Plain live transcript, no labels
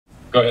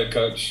Go ahead,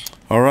 Coach.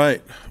 All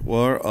right.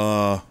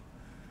 Well,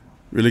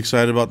 really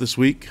excited about this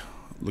week.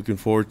 Looking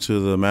forward to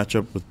the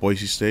matchup with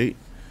Boise State.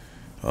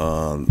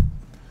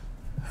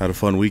 Had a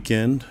fun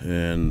weekend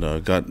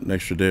and got an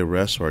extra day of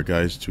rest, so our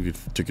guys took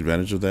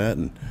advantage of that,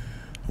 and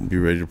we'll be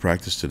ready to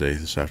practice today,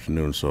 this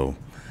afternoon. So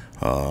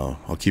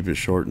I'll keep it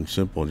short and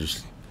simple.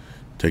 Just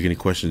take any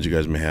questions you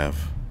guys may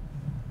have.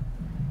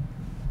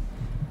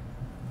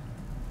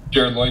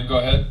 Jared Lloyd, go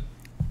ahead.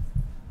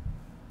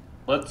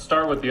 Let's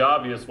start with the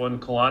obvious one.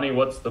 Kalani,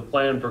 what's the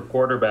plan for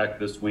quarterback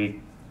this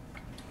week?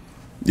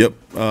 Yep.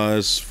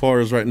 As far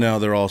as right now,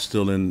 they're all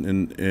still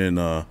in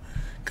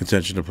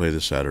contention to play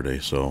this Saturday.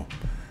 So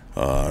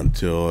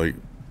until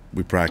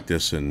we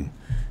practice and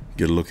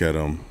get a look at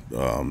them,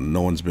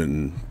 no one's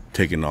been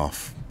taken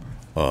off.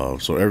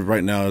 So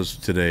right now, as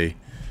today,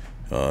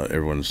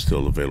 everyone's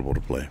still available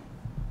to play.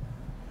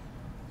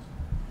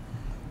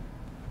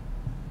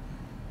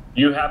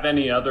 Do you have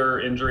any other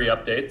injury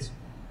updates?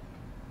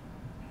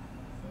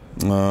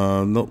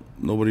 Nope,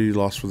 nobody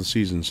lost for the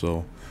season.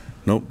 So,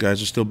 nope,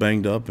 guys are still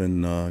banged up,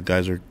 and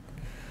guys are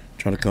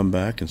trying to come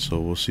back, and so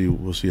we'll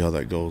see how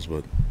that goes.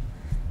 But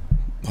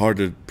hard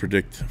to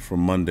predict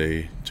from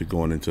Monday to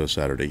going into a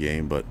Saturday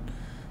game. But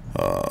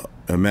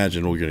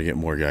imagine we're going to get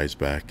more guys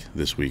back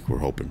this week. We're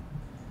hoping.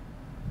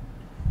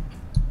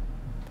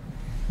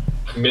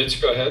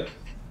 Mitch, go ahead.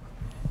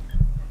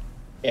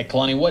 Yeah,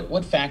 Kalani,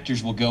 what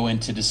factors will go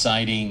into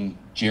deciding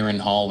Jaron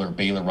Hall or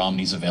Baylor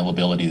Romney's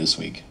availability this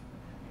week?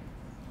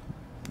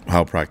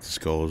 How practice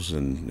goes,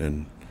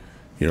 and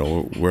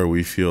where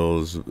we feel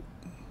is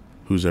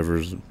who's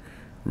ever's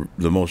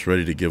the most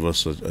ready to give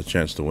us a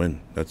chance to win.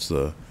 That's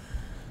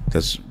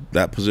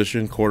that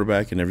position,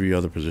 quarterback, and every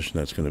other position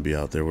that's going to be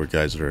out there where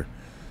guys that are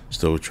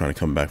still trying to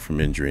come back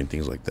from injury and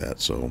things like that.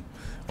 So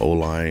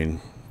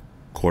O-line,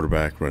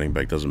 quarterback, running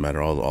back, doesn't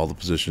matter. All the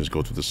positions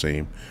go through the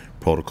same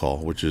protocol,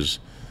 which is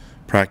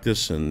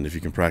practice, and if you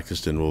can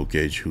practice, then we'll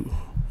gauge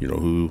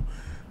who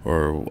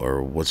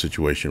or what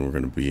situation we're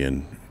going to be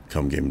in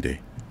come game day.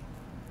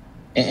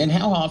 And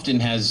how often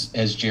has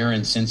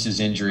Jaron, since his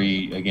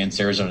injury against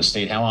Arizona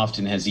State, how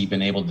often has he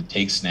been able to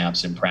take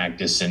snaps in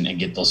practice and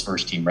get those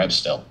first team reps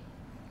still?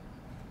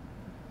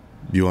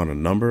 You want a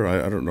number?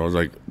 I don't know. It's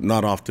like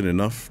not often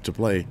enough to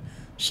play,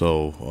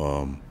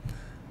 so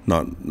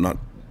not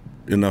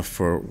enough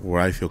for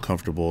where I feel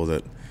comfortable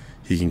that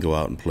he can go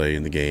out and play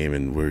in the game,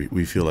 and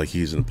we feel like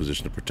he's in a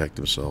position to protect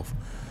himself.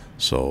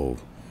 So,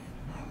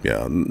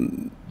 yeah,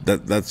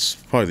 that's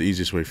probably the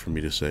easiest way for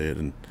me to say it.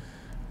 And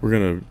we're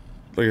gonna,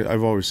 like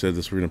I've always said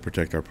this, we're gonna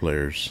protect our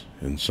players,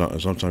 and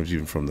sometimes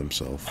even from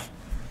themselves.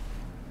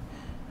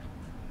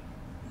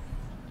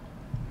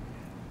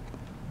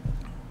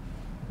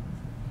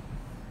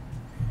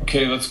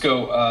 Okay, let's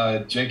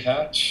go Jake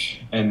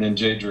Hatch and then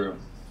Jay Drew.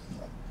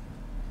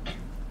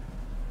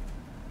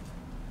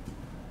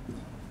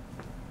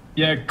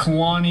 Yeah,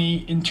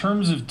 Kalani, in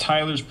terms of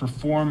Tyler's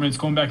performance,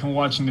 going back and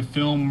watching the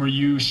film, were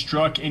you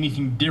struck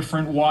anything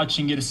different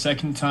watching it a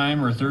second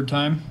time or a third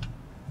time?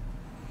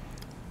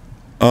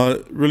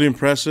 Really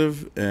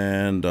impressive,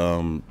 and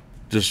I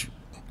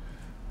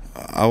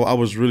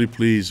was really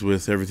pleased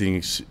with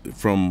everything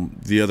from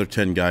the other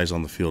 10 guys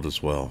on the field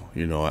as well.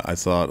 I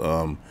thought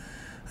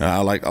I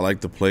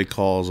like the play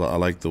calls. I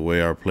like the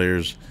way our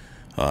players.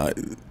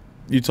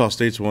 Utah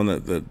State's one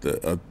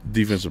that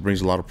defense that brings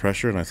a lot of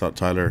pressure, and I thought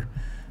Tyler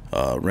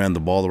ran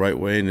the ball the right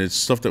way, and it's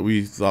stuff that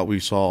we thought we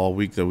saw all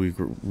week that we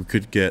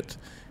could get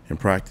in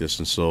practice,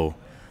 and so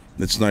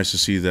it's nice to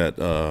see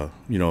that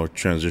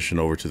transition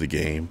over to the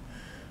game.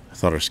 I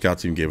thought our scout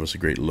team gave us a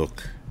great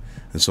look,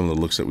 and some of the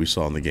looks that we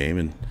saw in the game,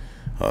 and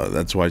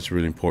that's why it's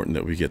really important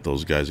that we get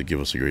those guys that give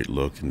us a great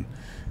look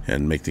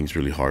and make things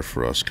really hard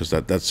for us, because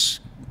that's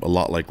a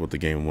lot like what the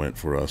game went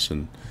for us.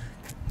 And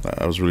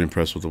I was really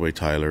impressed with the way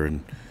Tyler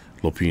and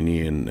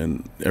Lopini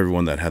and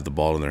everyone that had the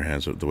ball in their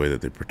hands, the way that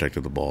they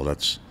protected the ball.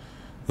 That's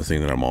the thing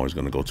that I'm always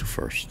going to go to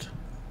first.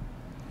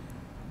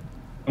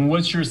 And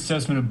what's your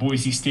assessment of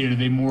Boise State? Are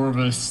they more of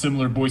a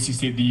similar Boise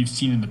State that you've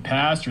seen in the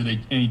past, or are they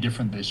any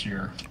different this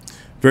year?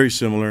 Very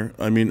similar.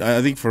 I mean,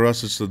 I think for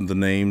us it's the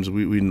names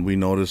we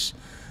notice.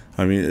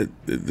 I mean,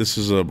 this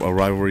is a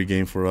rivalry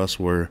game for us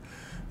where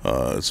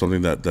it's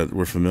something that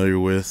we're familiar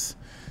with,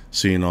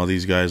 seeing all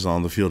these guys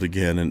on the field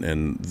again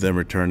and them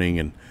returning.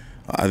 And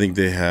I think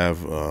they have,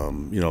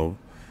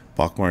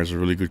 Bachmeier's a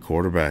really good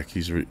quarterback.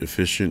 He's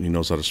efficient. He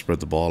knows how to spread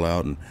the ball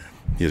out, and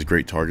he has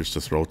great targets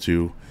to throw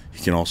to.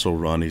 He can also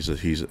run.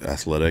 He's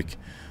athletic.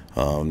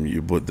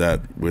 You put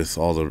that with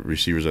all the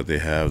receivers that they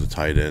have, the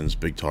tight ends,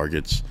 big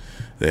targets.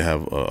 They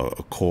have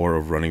a core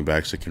of running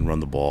backs that can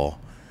run the ball.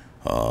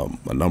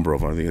 A number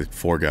of them, I think like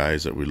 4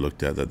 guys that we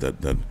looked at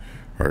that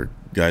are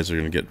guys that are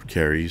going to get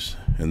carries.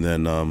 And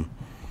then,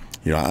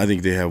 I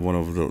think they have one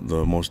of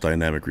the most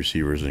dynamic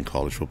receivers in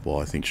college football.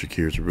 I think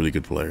Shakir's a really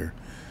good player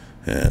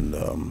and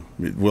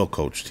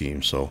well-coached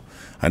team. So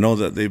I know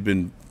that they've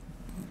been,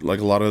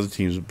 like a lot of other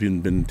teams,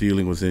 been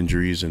dealing with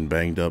injuries and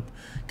banged up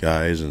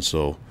guys, and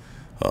so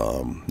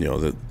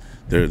that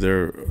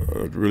they're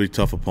a really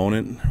tough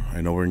opponent.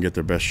 I know we're gonna get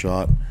their best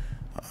shot.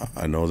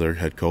 I know their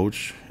head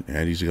coach,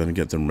 and he's going to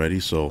get them ready.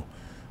 So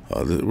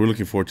we're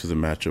looking forward to the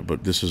matchup.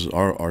 But this is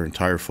our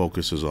entire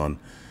focus is on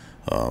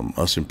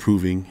us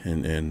improving,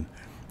 and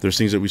there's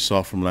things that we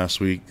saw from last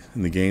week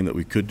in the game that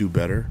we could do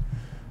better.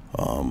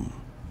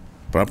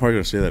 But I'm probably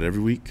going to say that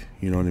every week.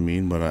 You know what I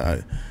mean? But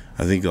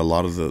I think a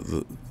lot of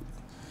the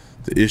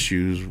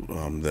issues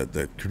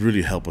that could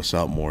really help us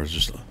out more is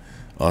just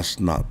us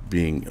not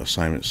being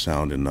assignment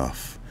sound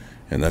enough,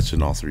 and that's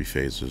in all three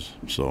phases.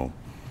 So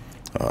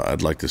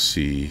I'd like to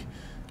see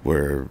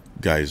where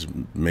guys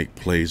make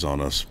plays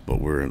on us,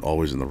 but we're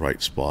always in the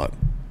right spot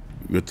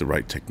with the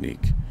right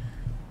technique.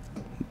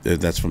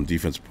 That's from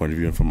defensive point of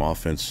view, and from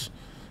offense,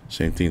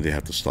 same thing. They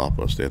have to stop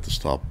us. They have to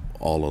stop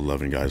all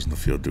 11 guys in the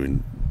field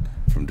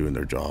from doing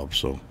their job.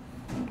 So,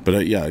 but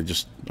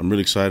I'm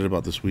really excited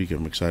about this week.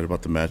 I'm excited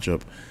about the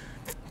matchup.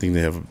 I think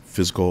they have a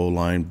physical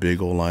O-line,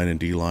 big O-line and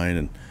D-line,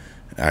 and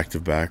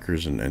active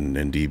backers and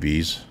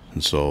DBs.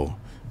 And so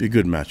it'll be a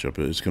good matchup.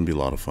 It's going to be a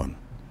lot of fun.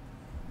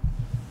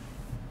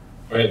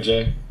 Go ahead,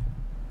 Jay.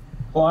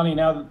 Kalani,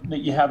 now that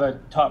you have a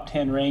top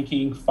 10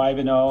 ranking,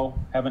 5-0,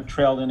 haven't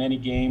trailed in any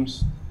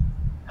games,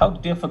 how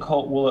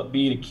difficult will it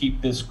be to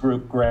keep this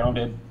group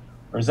grounded?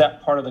 Or is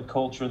that part of the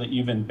culture that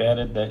you've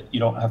embedded that you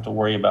don't have to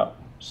worry about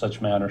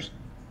such matters?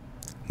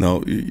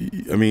 No,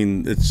 I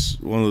mean, it's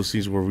one of those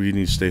things where we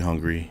need to stay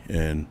hungry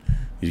and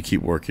need to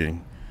keep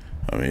working.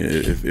 I mean,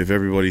 if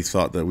everybody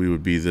thought that we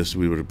would be this,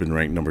 we would have been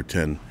ranked number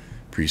 10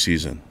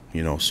 preseason,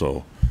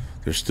 so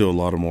there's still a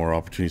lot of more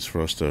opportunities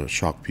for us to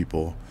shock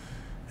people,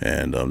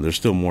 and there's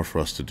still more for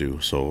us to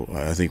do. So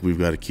I think we've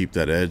got to keep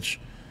that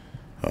edge.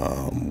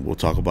 We'll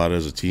talk about it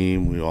as a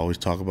team. We always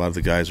talk about it.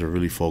 The guys are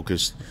really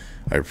focused.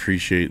 I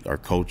appreciate our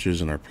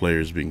coaches and our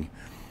players being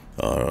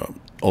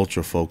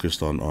ultra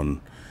focused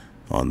on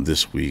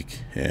this week,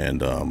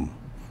 and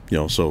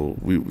so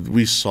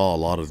we saw a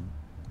lot of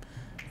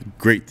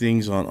great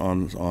things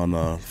on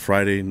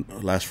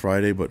last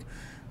Friday, but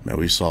man,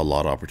 we saw a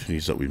lot of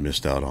opportunities that we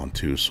missed out on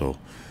too. So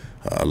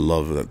I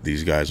love that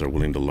these guys are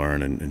willing to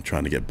learn and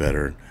trying to get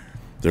better.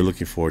 They're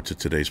looking forward to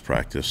today's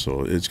practice,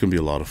 so it's going to be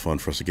a lot of fun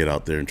for us to get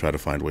out there and try to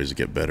find ways to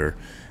get better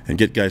and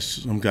get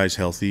some guys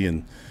healthy,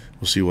 and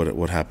we'll see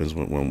what happens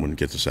when we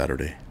get to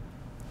Saturday.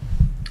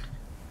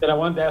 Then I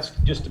wanted to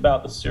ask just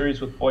about the series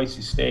with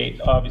Boise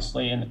State.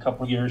 Obviously, in a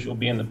couple of years, you'll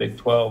be in the Big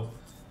 12.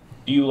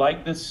 Do you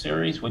like this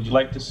series? Would you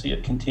like to see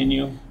it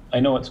continue?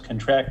 I know it's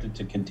contracted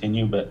to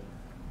continue, but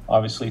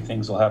obviously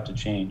things will have to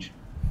change.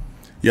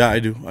 Yeah, I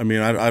do. I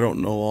mean, I don't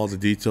know all the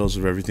details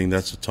of everything.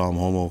 That's a Tom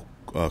Homo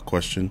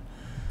question.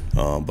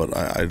 But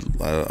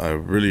I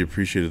really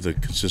appreciated the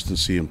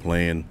consistency in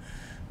playing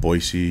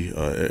Boise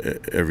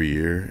every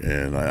year,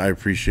 and I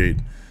appreciate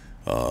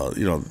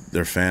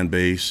their fan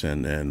base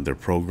and their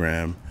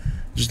program,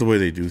 just the way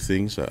they do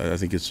things. I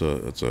think it's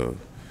a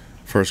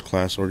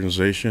first-class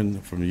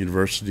organization, from the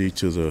university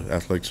to the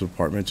athletics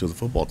department to the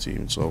football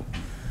team. So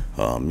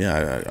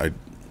I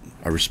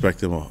respect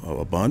them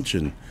a bunch,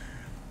 and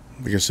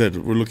like I said,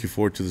 we're looking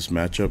forward to this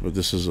matchup. But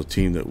this is a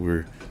team that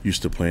we're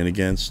used to playing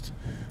against.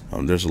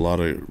 There's a lot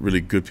of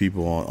really good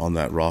people on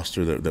that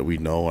roster that we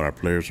know and our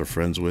players are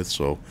friends with.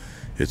 So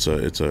it's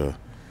a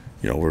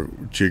we're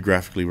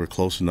geographically we're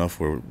close enough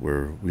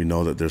where we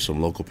know that there's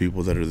some local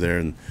people that are there,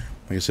 and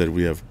like I said,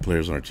 we have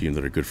players on our team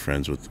that are good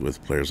friends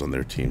with players on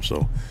their team.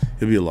 So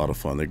it'll be a lot of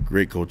fun. They're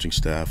great coaching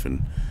staff,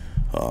 and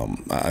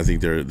I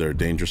think they're a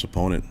dangerous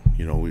opponent.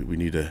 We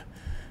need to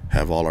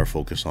have all our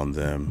focus on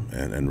them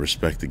and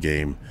respect the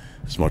game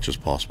as much as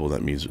possible.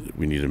 That means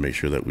we need to make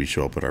sure that we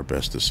show up at our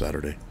best this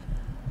Saturday.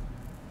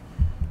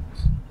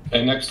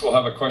 Okay, next we'll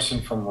have a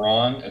question from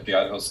Ron at the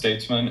Idaho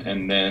Statesman,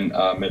 and then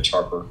Mitch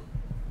Harper.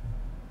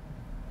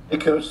 Hey,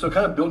 Coach. So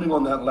kind of building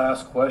on that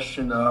last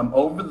question,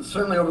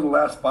 certainly over the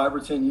last 5 or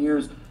 10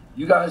 years,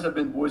 you guys have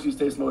been Boise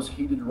State's most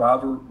heated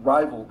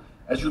rival.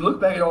 As you look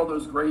back at all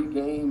those great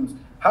games,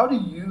 how do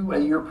you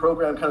and your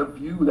program kind of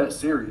view that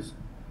series?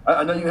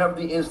 I know you have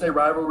the in-state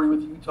rivalry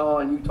with Utah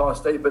and Utah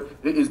State, but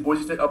is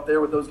Boise State up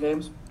there with those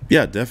games?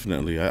 Yeah,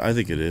 definitely. I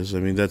think it is. I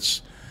mean,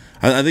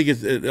 I think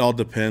it all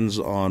depends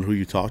on who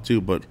you talk to,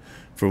 but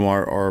from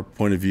our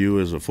point of view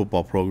as a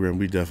football program,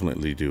 we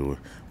definitely do.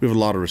 We have a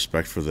lot of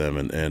respect for them,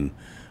 and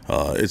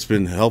it's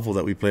been helpful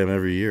that we play them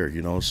every year,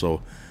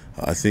 So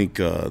I think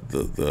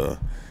the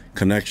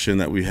connection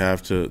that we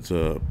have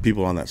to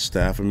people on that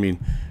staff. I mean,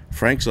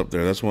 Frank's up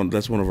there. That's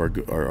one of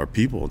our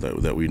people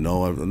that we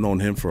know. I've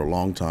known him for a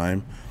long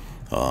time.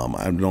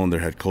 I've known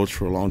their head coach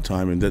for a long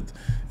time, and that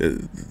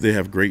they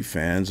have great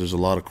fans. There's a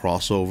lot of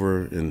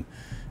crossover, and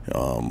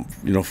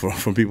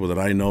from people that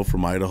I know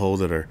from Idaho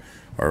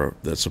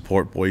that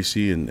support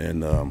Boise,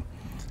 and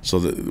so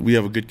we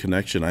have a good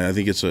connection. I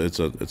think it's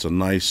a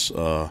nice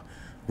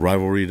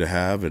rivalry to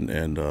have,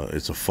 and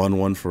it's a fun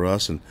one for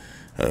us. And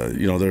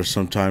there's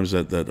some times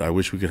that I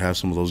wish we could have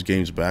some of those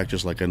games back,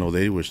 just like I know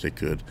they wish they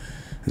could.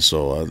 And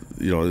so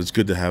it's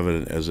good to have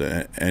it as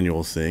an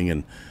annual thing,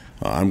 and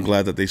I'm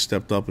glad that they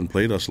stepped up and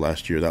played us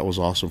last year. That was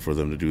awesome for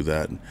them to do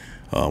that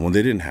when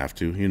they didn't have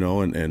to,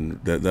 and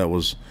that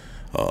was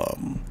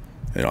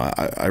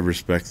I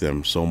respect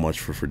them so much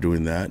for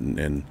doing that,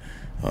 and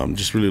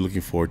just really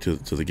looking forward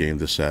to the game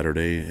this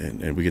Saturday,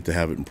 and we get to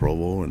have it in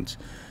Provo, and it's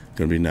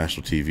going to be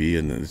national TV,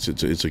 and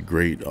it's a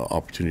great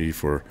opportunity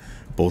for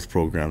both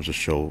programs to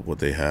show what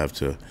they have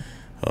to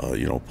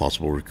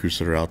possible recruits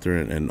that are out there,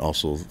 and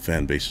also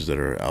fan bases that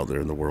are out there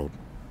in the world.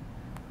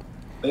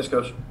 Thanks,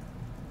 Coach.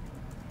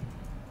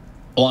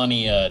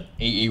 Kalani,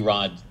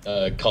 A-Rod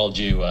called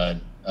you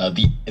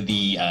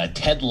the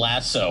Ted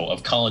Lasso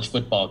of college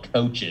football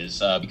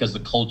coaches because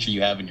of the culture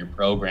you have in your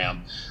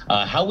program.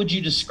 How would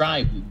you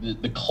describe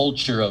the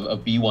culture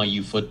of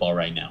BYU football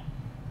right now?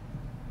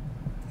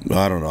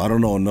 I don't know. I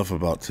don't know enough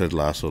about Ted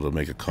Lasso to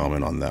make a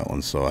comment on that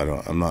one, so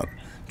I'm not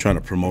trying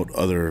to promote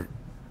other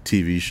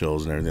TV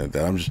shows and everything like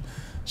that. I'm just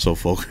so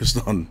focused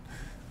on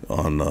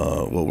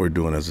what we're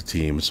doing as a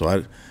team.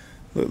 So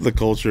the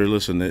culture.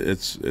 Listen,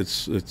 it's.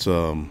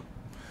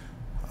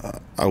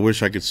 I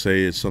wish I could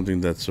say it's something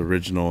that's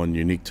original and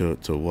unique to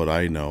what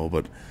I know,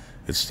 but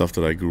it's stuff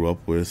that I grew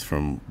up with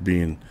from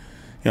being.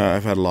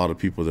 I've had a lot of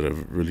people that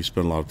have really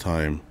spent a lot of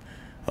time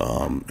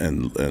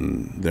and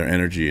their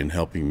energy in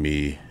helping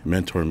me,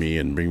 mentor me,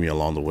 and bring me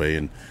along the way,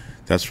 and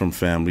that's from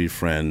family,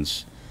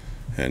 friends,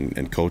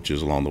 and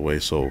coaches along the way.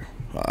 So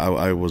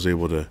I was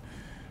able to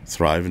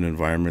thrive in an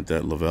environment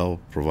that Lavelle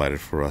provided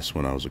for us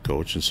when I was a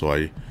coach, and so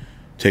I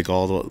take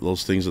all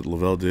those things that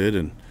Lavelle did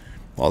and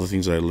all the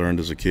things I learned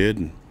as a kid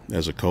and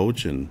as a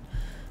coach, and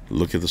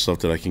look at the stuff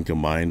that I can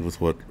combine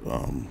with what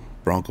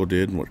Bronco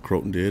did and what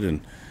Croton did,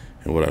 and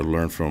what I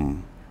learned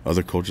from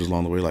other coaches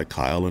along the way, like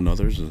Kyle and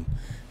others,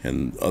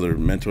 and other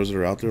mentors that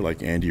are out there,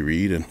 like Andy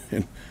Reid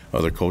and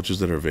other coaches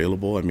that are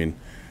available. I mean,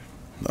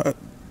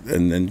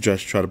 and then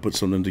just try to put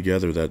something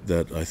together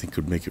that I think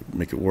could make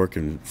it work,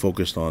 and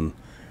focused on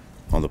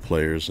the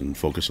players, and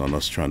focus on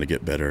us trying to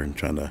get better and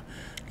trying to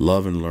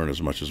love and learn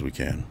as much as we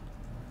can.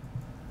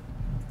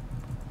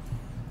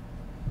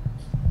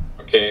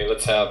 Okay,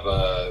 let's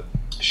have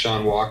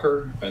Sean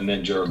Walker and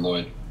then Jared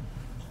Lloyd.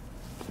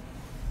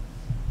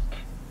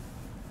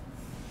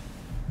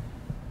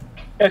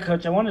 Yeah,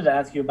 Coach, I wanted to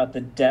ask you about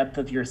the depth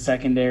of your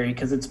secondary,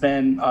 because it's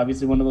been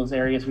obviously one of those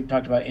areas we've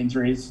talked about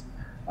injuries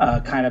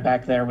kind of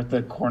back there with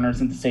the corners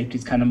and the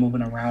safeties kind of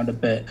moving around a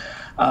bit.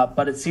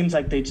 But it seems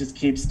like they just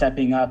keep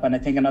stepping up. And I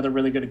think another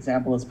really good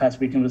example this past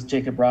weekend was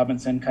Jacob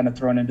Robinson kind of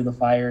thrown into the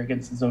fire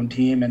against his own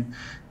team and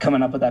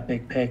coming up with that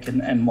big pick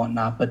and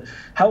whatnot. But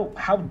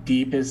how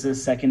deep is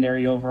this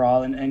secondary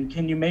overall? And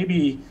can you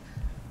maybe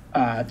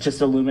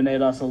just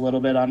illuminate us a little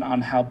bit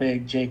on how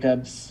big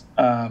Jacob's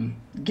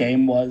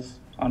game was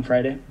on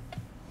Friday?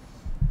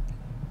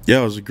 Yeah,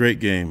 it was a great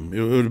game.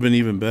 It would have been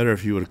even better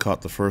if he would have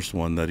caught the first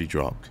one that he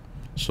dropped.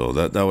 So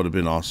that would have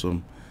been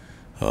awesome.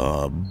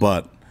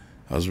 But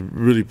I was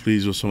really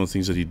pleased with some of the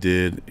things that he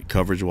did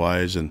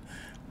coverage-wise. And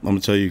I'm going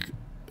to tell you,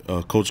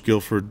 Coach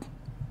Guilford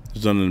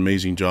has done an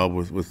amazing job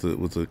with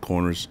the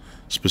corners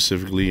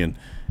specifically, and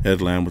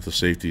Ed Lamb with the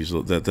safeties.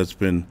 That's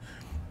been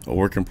a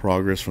work in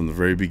progress from the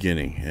very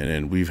beginning.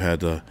 And we've had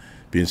to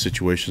be in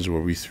situations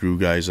where we threw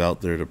guys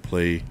out there to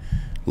play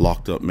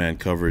locked-up man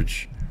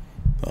coverage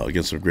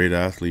against some great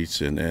athletes,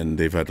 and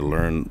they've had to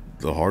learn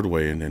the hard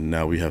way, and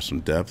now we have some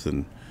depth,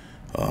 and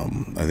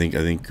I think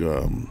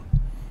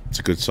it's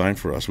a good sign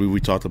for us. We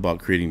talked about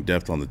creating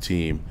depth on the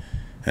team,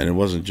 and it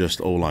wasn't just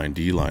O-line,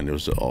 D-line, it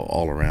was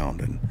all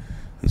around, and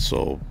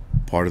so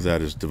part of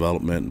that is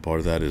development, and part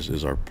of that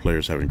is our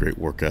players having great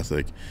work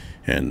ethic,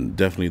 and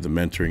definitely the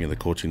mentoring and the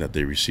coaching that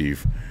they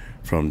receive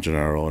from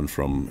Gennaro and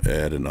from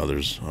Ed and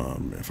others,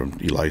 from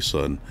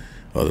Elisa and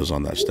others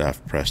on that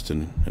staff,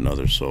 Preston and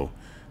others. So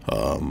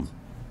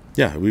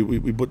yeah,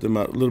 we put them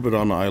out a little bit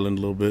on the island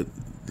a little bit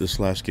this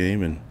last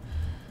game, and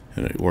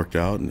it worked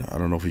out. And I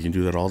don't know if we can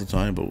do that all the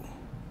time, but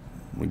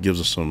it gives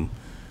us some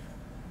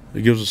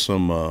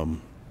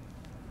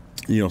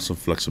some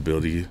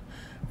flexibility.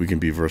 We can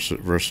be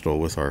versatile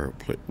with our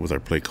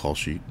play call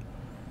sheet.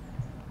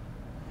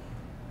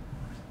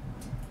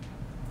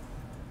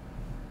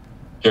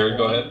 Jared,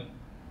 go ahead.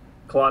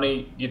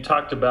 Kalani, you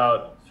talked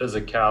about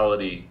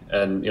physicality,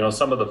 and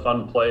some of the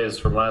fun plays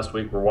from last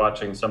week. We're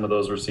watching some of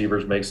those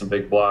receivers make some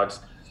big blocks.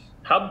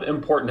 How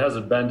important has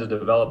it been to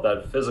develop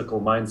that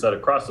physical mindset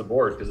across the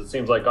board? Because it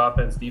seems like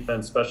offense,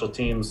 defense, special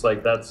teams,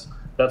 like that's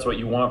what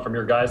you want from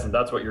your guys, and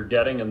that's what you're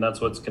getting, and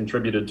that's what's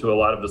contributed to a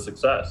lot of the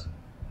success.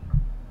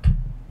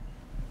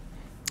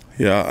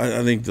 Yeah,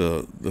 I think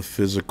the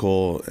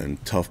physical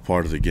and tough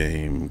part of the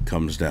game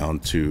comes down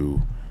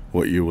to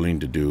what you're willing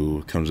to do.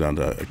 It comes down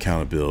to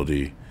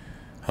accountability.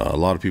 A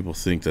lot of people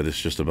think that it's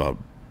just about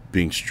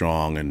being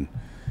strong and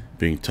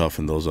being tough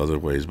in those other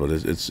ways, but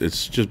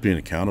it's just being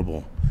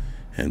accountable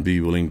and be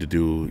willing to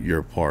do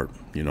your part.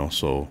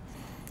 So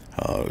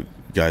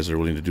guys are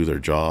willing to do their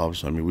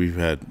jobs. I mean, we've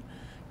had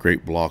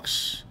great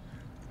blocks.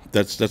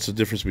 That's the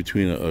difference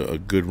between a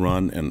good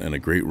run and a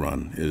great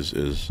run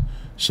is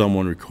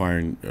someone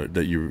requiring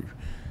that you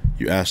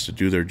ask to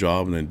do their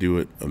job and then do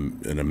it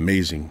an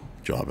amazing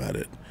job at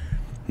it.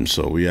 And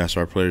so we ask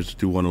our players to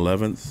do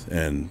 1/11th,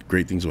 and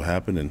great things will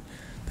happen, and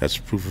that's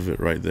proof of it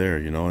right there,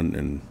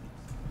 and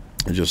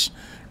I'm just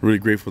really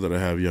grateful that I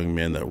have young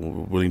men that are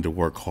willing to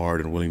work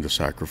hard and willing to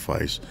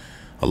sacrifice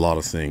a lot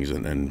of things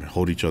and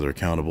hold each other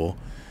accountable.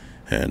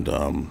 And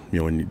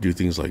when you do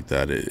things like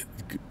that,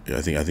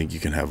 I think you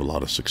can have a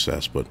lot of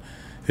success. But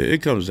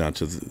it comes down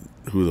to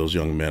who those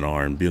young men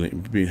are and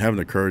having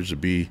the courage to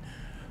be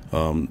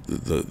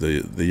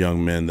the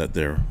young men that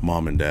their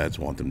mom and dads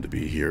want them to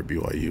be here at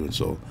BYU. And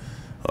so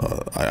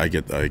I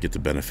get to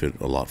benefit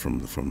a lot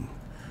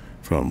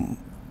from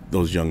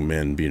those young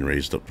men being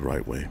raised up the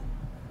right way.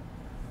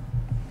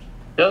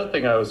 The other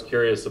thing I was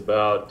curious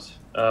about,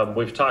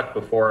 we've talked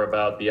before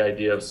about the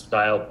idea of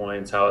style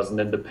points, how as an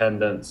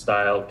independent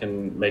style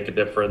can make a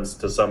difference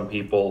to some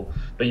people,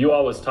 but you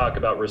always talk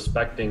about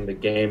respecting the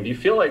game. Do you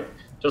feel like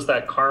just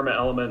that karma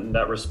element and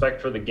that respect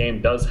for the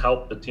game does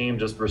help the team,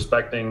 just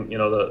respecting,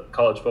 the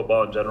college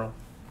football in general?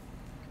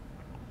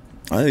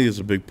 I think it's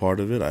a big part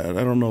of it. I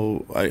don't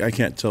know. I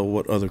can't tell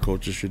what other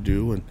coaches should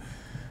do and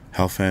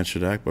how fans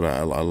should act, but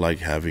I like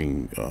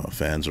having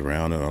fans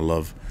around, and I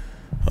love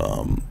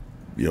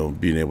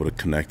being able to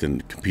connect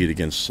and compete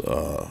against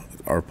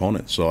our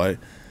opponents. So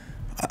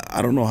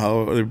I don't know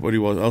how everybody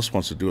else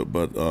wants to do it,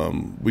 but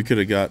we could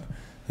have got,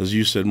 as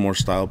you said, more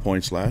style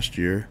points last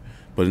year,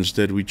 but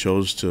instead we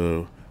chose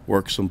to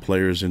work some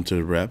players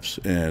into reps,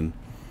 and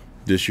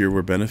this year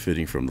we're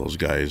benefiting from those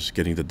guys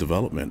getting the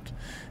development.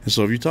 And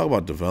so if you talk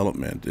about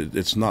development,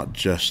 it's not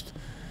just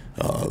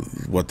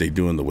what they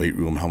do in the weight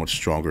room, how much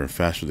stronger and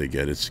faster they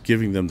get. It's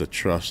giving them the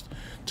trust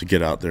to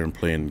get out there and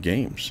play in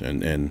games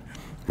and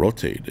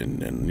rotate.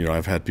 And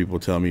I've had people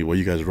tell me, well,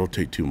 you guys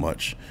rotate too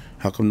much.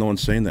 How come no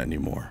one's saying that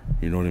anymore?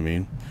 You know what I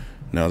mean?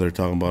 Now they're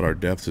talking about our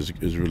depth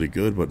is really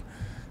good, but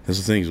that's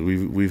the thing is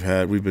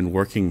we've been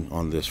working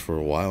on this for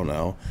a while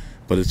now,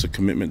 but it's a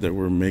commitment that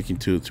we're making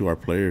to our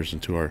players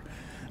and to our.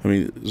 I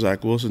mean,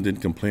 Zach Wilson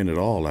didn't complain at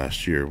all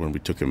last year when we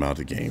took him out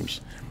of games.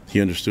 He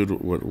understood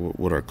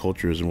what our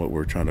culture is and what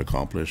we're trying to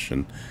accomplish,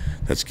 and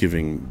that's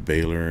giving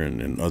Baylor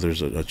and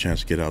others a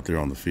chance to get out there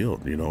on the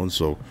field, And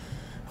so,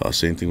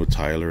 same thing with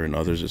Tyler and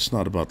others. It's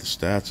not about the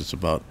stats; it's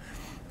about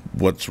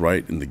what's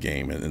right in the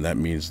game, and that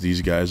means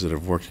these guys that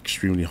have worked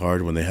extremely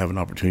hard, when they have an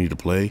opportunity to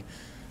play,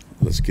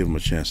 let's give them a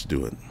chance to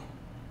do it.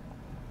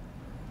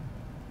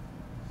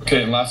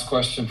 Okay, and last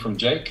question from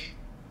Jake.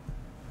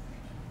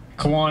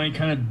 Kalani,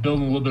 kind of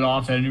building a little bit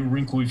off that, a new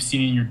wrinkle we've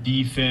seen in your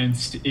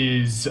defense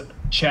is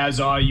Chaz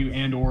Ayu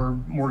and or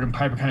Morgan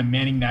Piper kind of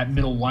manning that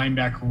middle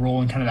linebacker role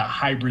and kind of that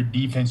hybrid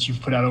defense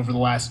you've put out over the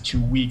last 2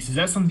 weeks. Is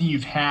that something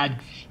you've had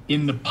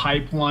in the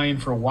pipeline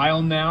for a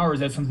while now, or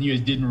is that something you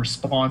guys did in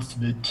response to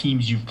the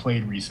teams you've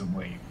played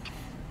recently?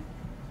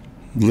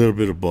 A little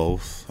bit of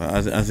both.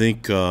 I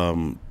think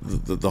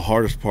the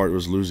hardest part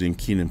was losing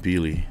Keenan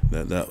Peely.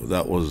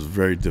 That was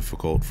very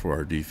difficult for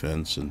our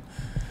defense, and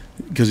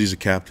because he's a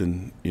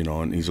captain,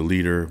 and he's a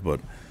leader, but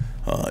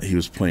he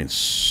was playing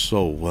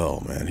so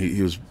well, man.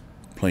 He was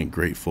playing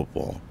great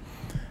football,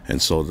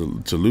 and so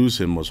to lose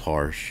him was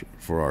harsh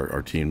for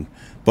our team.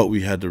 But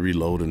we had to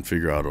reload and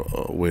figure out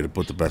a way to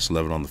put the best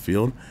 11 on the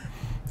field.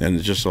 And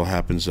it just so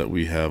happens that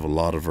we have a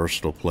lot of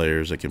versatile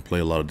players that can play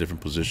a lot of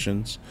different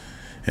positions,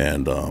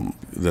 and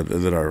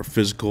that are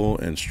physical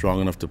and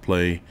strong enough to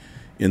play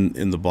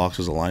in the box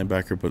as a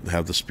linebacker, but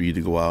have the speed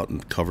to go out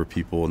and cover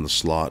people in the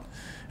slot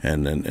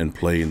and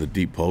play in the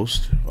deep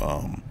post.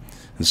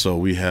 And so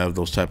we have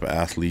those type of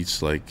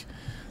athletes like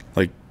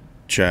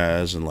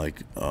Chaz and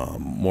like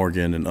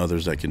Morgan and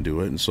others that can do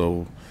it. And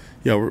so,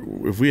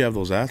 if we have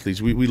those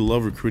athletes, we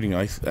love recruiting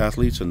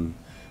athletes and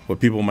what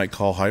people might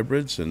call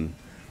hybrids and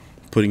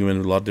putting them in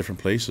a lot of different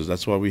places.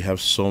 That's why we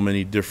have so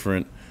many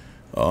different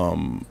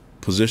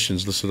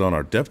positions listed on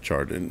our depth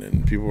chart.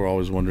 And people are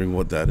always wondering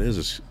what that is.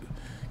 It's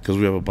because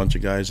we have a bunch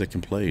of guys that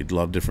can play a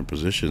lot of different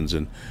positions.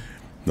 And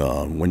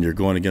when you're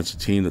going against a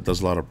team that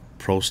does a lot of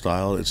pro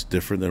style, it's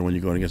different than when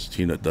you're going against a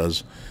team that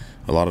does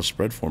a lot of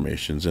spread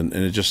formations. And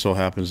it just so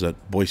happens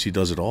that Boise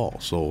does it all.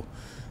 So,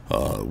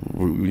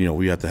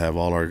 we have to have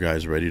all our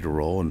guys ready to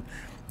roll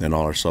and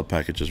all our sub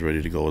packages ready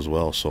to go as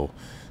well. So,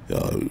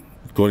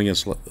 going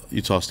against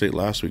Utah State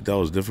last week, that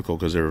was difficult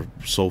because they were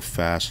so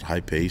fast,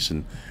 high pace.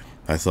 And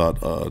I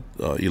thought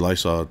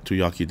Elisa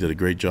Tuyaki did a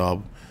great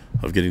job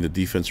of getting the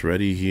defense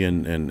ready. He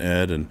and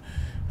Ed and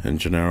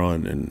Gennaro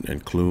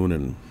and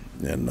Clune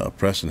and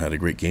Preston had a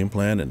great game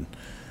plan, and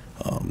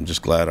I'm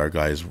just glad our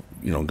guys,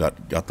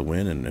 got the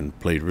win and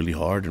played really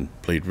hard and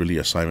played really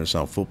assignment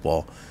sound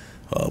football.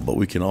 But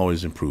we can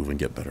always improve and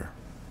get better.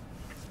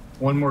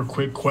 One more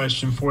quick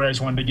question for you. I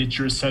just wanted to get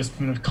your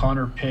assessment of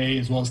Connor Pay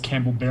as well as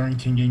Campbell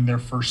Barrington getting their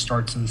first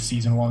starts of the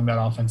season along that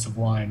offensive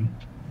line.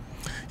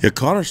 Yeah,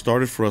 Connor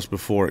started for us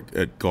before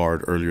at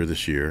guard earlier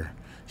this year.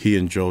 He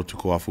and Joe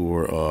Tukuafu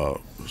were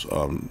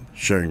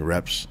sharing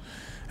reps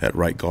at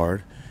right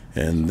guard.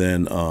 And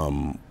then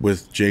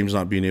with James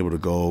not being able to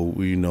go,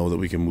 we know that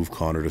we can move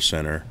Connor to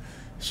center.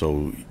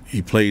 So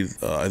he played,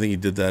 I think he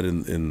did that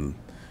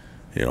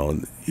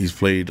he's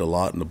played a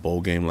lot in the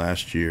bowl game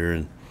last year.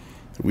 And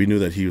we knew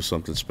that he was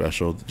something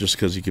special just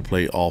because he could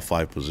play all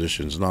 5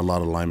 positions. Not a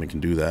lot of linemen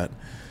can do that.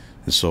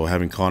 And so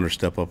having Connor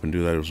step up and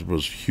do that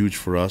was huge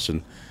for us.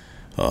 And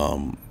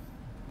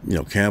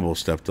Campbell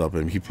stepped up,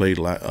 and he played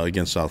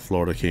against South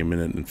Florida, came in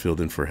and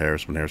filled in for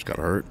Harris when Harris got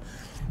hurt,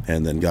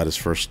 and then got his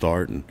first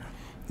start and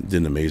did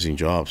an amazing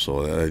job.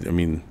 So, I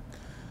mean,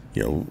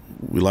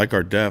 we like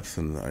our depth,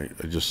 and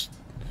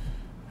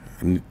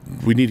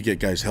we need to get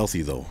guys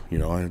healthy, though.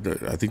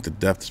 I think the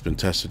depth has been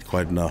tested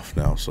quite enough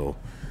now, so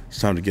it's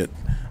time to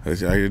I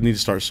need to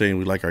start saying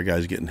we like our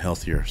guys getting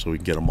healthier so we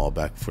can get them all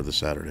back for the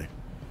Saturday.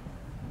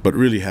 But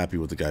really happy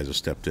with the guys that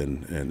stepped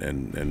in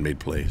and made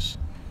plays.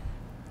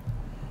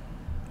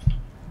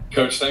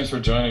 Coach, thanks for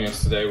joining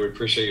us today. We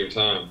appreciate your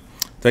time.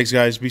 Thanks,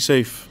 guys. Be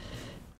safe.